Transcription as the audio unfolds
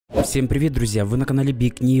Всем привет, друзья! Вы на канале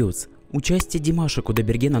Big News. Участие Димаша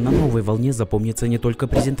Кудайбергена на новой волне запомнится не только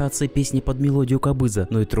презентацией песни под мелодию кобыза,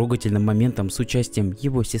 но и трогательным моментом с участием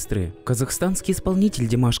его сестры. Казахстанский исполнитель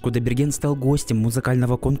Димаш Кудайберген стал гостем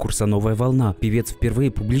музыкального конкурса «Новая волна». Певец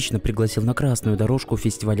впервые публично пригласил на красную дорожку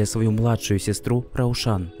фестиваля свою младшую сестру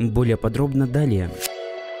Раушан. Более подробно далее.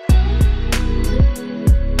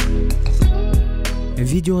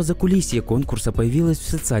 Видео о закулисье конкурса появилось в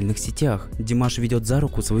социальных сетях. Димаш ведет за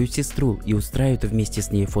руку свою сестру и устраивает вместе с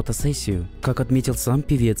ней фотосессию. Как отметил сам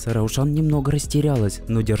певец, Раушан немного растерялась,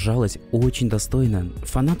 но держалась очень достойно.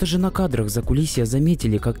 Фанаты же на кадрах закулисья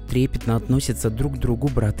заметили, как трепетно относятся друг к другу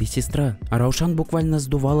брат и сестра. Раушан буквально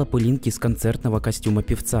сдувала пылинки с концертного костюма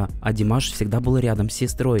певца, а Димаш всегда был рядом с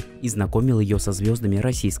сестрой и знакомил ее со звездами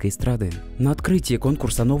российской эстрады. На открытии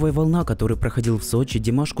конкурса «Новая волна», который проходил в Сочи,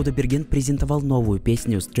 Димаш Кудайберген презентовал новую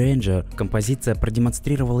песню «Stranger». Композиция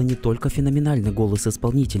продемонстрировала не только феноменальный голос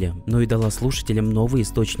исполнителя, но и дала слушателям новый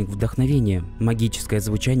источник вдохновения – магическое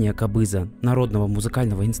звучание кобыза, народного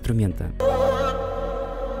музыкального инструмента.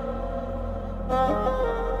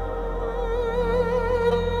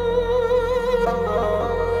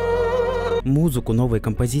 Музыку новой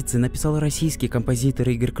композиции написал российский композитор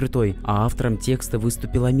Игорь Крутой, а автором текста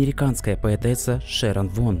выступила американская поэтесса Шерон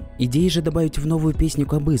Вон. Идея же добавить в новую песню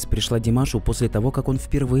кобыз пришла Димашу после того, как он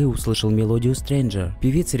впервые услышал мелодию «Stranger».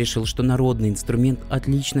 Певец решил, что народный инструмент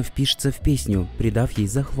отлично впишется в песню, придав ей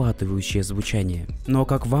захватывающее звучание. Ну а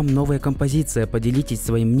как вам новая композиция? Поделитесь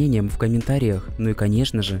своим мнением в комментариях. Ну и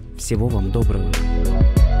конечно же, всего вам доброго.